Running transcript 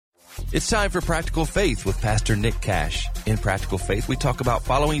It's time for Practical Faith with Pastor Nick Cash. In Practical Faith, we talk about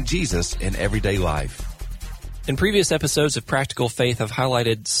following Jesus in everyday life. In previous episodes of Practical Faith, I've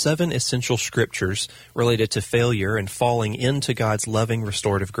highlighted 7 essential scriptures related to failure and falling into God's loving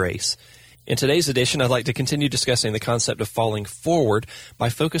restorative grace. In today's edition, I'd like to continue discussing the concept of falling forward by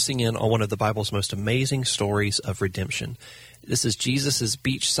focusing in on one of the Bible's most amazing stories of redemption. This is Jesus'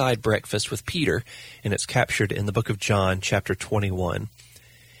 beachside breakfast with Peter, and it's captured in the book of John, chapter 21.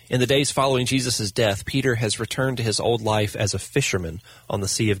 In the days following Jesus' death, Peter has returned to his old life as a fisherman on the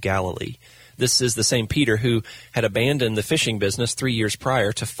Sea of Galilee. This is the same Peter who had abandoned the fishing business 3 years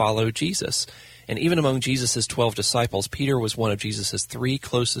prior to follow Jesus. And even among Jesus' 12 disciples, Peter was one of Jesus' 3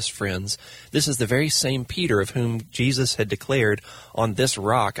 closest friends. This is the very same Peter of whom Jesus had declared, "On this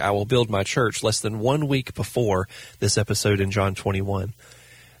rock I will build my church," less than 1 week before this episode in John 21.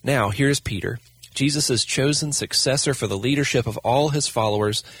 Now, here's Peter, Jesus' chosen successor for the leadership of all his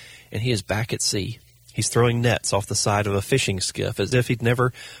followers, and he is back at sea. He's throwing nets off the side of a fishing skiff as if he'd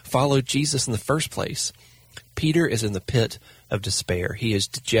never followed Jesus in the first place. Peter is in the pit of despair. He is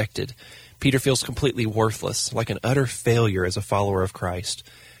dejected. Peter feels completely worthless, like an utter failure as a follower of Christ.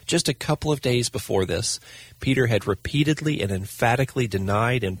 Just a couple of days before this, Peter had repeatedly and emphatically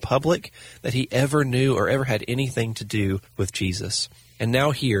denied in public that he ever knew or ever had anything to do with Jesus. And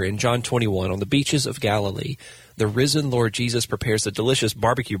now here in John 21, on the beaches of Galilee, the risen Lord Jesus prepares a delicious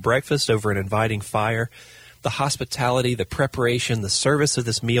barbecue breakfast over an inviting fire. The hospitality, the preparation, the service of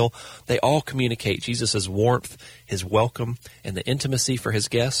this meal, they all communicate Jesus' warmth, his welcome, and the intimacy for his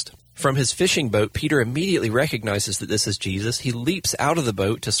guest. From his fishing boat, Peter immediately recognizes that this is Jesus. He leaps out of the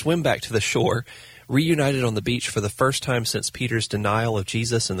boat to swim back to the shore. Reunited on the beach for the first time since Peter's denial of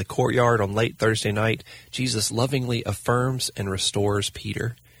Jesus in the courtyard on late Thursday night, Jesus lovingly affirms and restores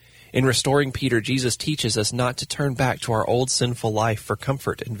Peter. In restoring Peter, Jesus teaches us not to turn back to our old sinful life for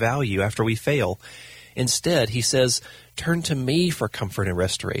comfort and value after we fail. Instead, he says, turn to me for comfort and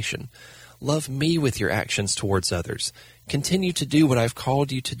restoration. Love me with your actions towards others. Continue to do what I've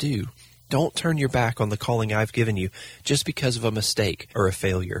called you to do. Don't turn your back on the calling I've given you just because of a mistake or a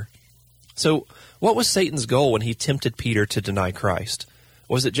failure. So, what was Satan's goal when he tempted Peter to deny Christ?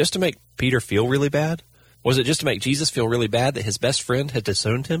 Was it just to make Peter feel really bad? Was it just to make Jesus feel really bad that his best friend had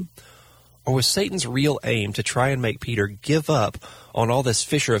disowned him? Or was Satan's real aim to try and make Peter give up on all this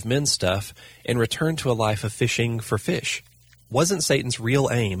fisher of men stuff and return to a life of fishing for fish? Wasn't Satan's real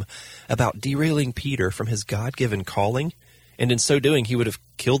aim about derailing Peter from his God-given calling? And in so doing, he would have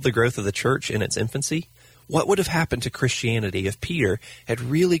killed the growth of the church in its infancy? What would have happened to Christianity if Peter had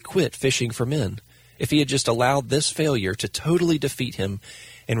really quit fishing for men? If he had just allowed this failure to totally defeat him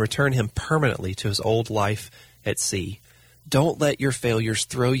and return him permanently to his old life at sea? Don't let your failures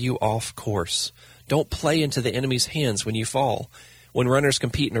throw you off course. Don't play into the enemy's hands when you fall. When runners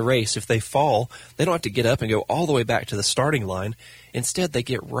compete in a race, if they fall, they don't have to get up and go all the way back to the starting line. Instead, they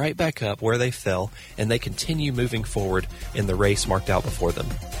get right back up where they fell, and they continue moving forward in the race marked out before them.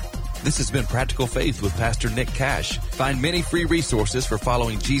 This has been Practical Faith with Pastor Nick Cash. Find many free resources for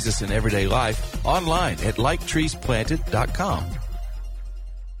following Jesus in everyday life online at liketreesplanted.com.